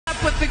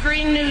up with the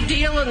Green New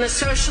Deal and the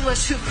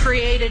socialists who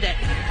created it.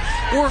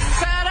 We're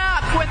fed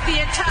up with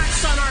the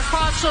attacks on our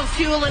fossil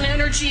fuel and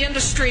energy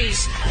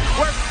industries.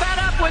 We're fed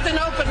up with an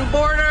open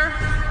border.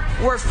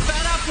 We're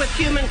fed up with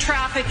human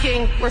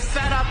trafficking. We're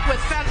fed up with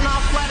fentanyl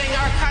flooding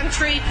our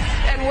country.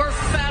 And we're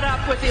fed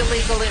up with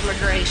illegal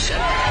immigration.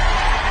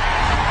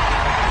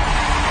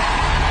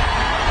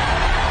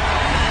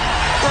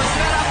 We're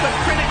fed up with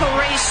critical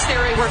race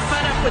theory. We're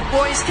fed up with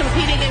boys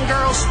competing in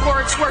girls'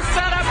 sports. We're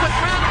fed up with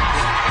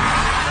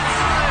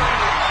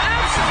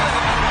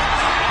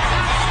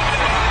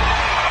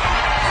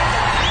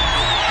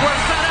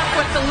We're fed up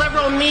with the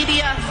liberal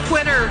media,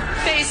 Twitter,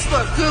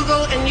 Facebook,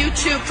 Google, and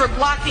YouTube for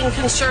blocking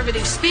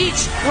conservative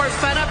speech. We're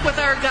fed up with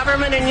our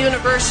government and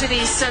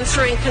universities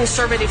censoring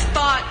conservative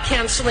thought,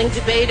 canceling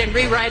debate, and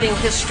rewriting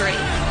history.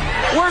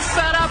 We're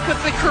fed up with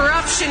the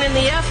corruption in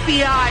the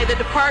FBI, the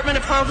Department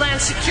of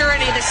Homeland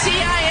Security, the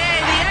CIA,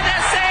 the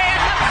NSA, and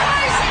the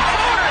Poison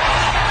Court.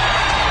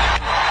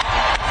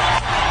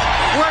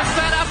 We're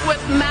fed up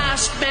with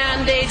mask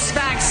mandates,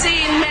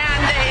 vaccine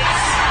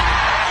mandates,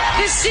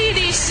 the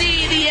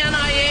CDC, the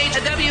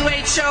NIH, the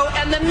WHO,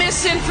 and the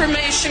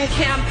misinformation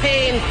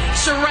campaign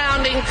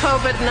surrounding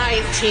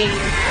COVID-19.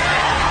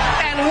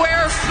 And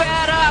we're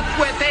fed up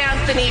with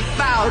Anthony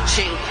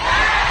Fauci.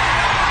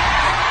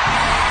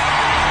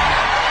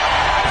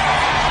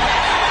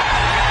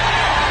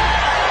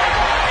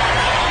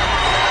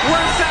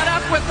 We're fed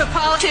up with the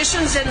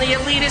politicians and the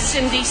elitists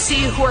in D.C.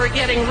 who are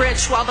getting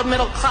rich while the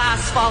middle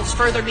class falls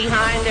further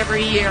behind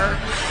every year.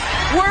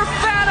 We're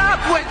fed up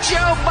with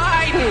Joe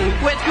Biden,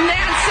 with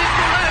Nancy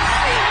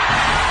Pelosi.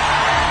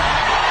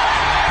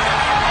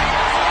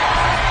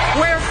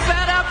 We're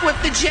fed up with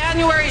the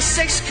January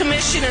 6th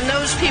Commission and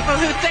those people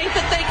who think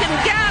that they can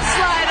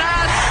gaslight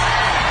us.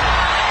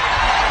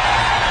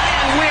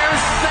 And we're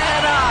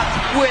fed up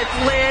with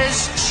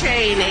Liz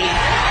Cheney.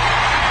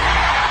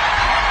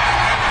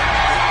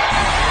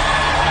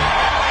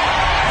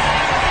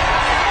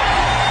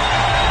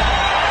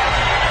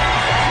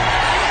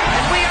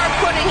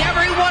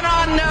 Everyone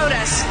on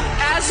notice.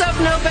 As of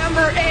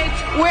November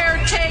 8th, we're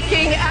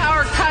taking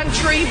our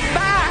country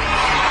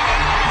back.